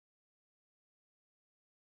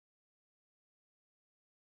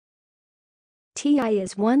T.I.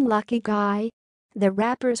 is one lucky guy. The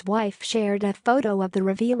rapper's wife shared a photo of the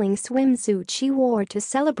revealing swimsuit she wore to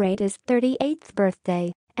celebrate his 38th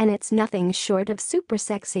birthday, and it's nothing short of super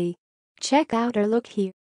sexy. Check out her look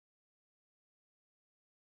here.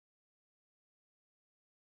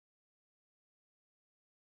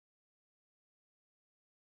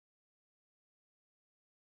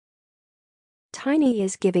 Tiny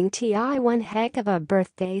is giving T.I. one heck of a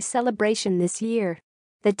birthday celebration this year.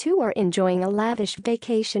 The two are enjoying a lavish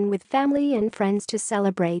vacation with family and friends to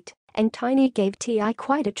celebrate, and Tiny gave T.I.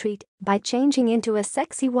 quite a treat by changing into a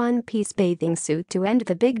sexy one-piece bathing suit to end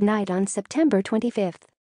the big night on September 25th.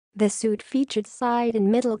 The suit featured side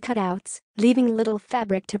and middle cutouts, leaving little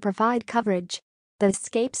fabric to provide coverage. The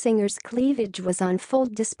escape singer's cleavage was on full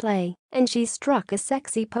display, and she struck a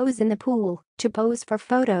sexy pose in the pool to pose for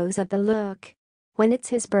photos of the look. "When it's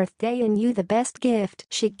his birthday and you the best gift,"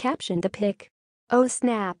 she captioned the pic. "Oh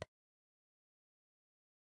snap.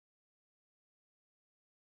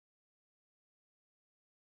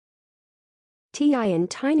 T.I.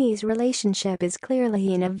 and Tiny's relationship is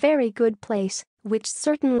clearly in a very good place, which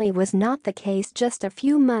certainly was not the case just a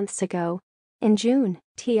few months ago. In June,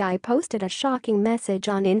 T.I. posted a shocking message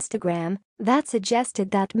on Instagram that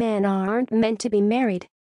suggested that men aren't meant to be married.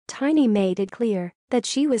 Tiny made it clear that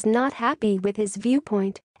she was not happy with his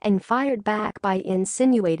viewpoint and fired back by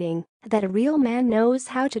insinuating that a real man knows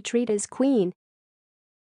how to treat his queen.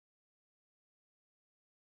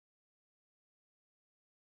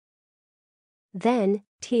 Then,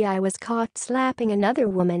 T.I. was caught slapping another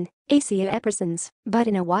woman, Acia Eppersons, but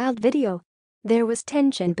in a wild video. There was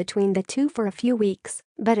tension between the two for a few weeks,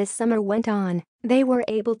 but as summer went on, they were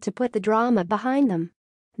able to put the drama behind them.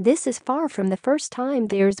 This is far from the first time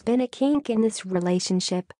there's been a kink in this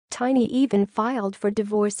relationship. Tiny even filed for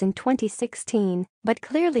divorce in 2016, but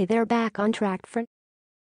clearly they're back on track for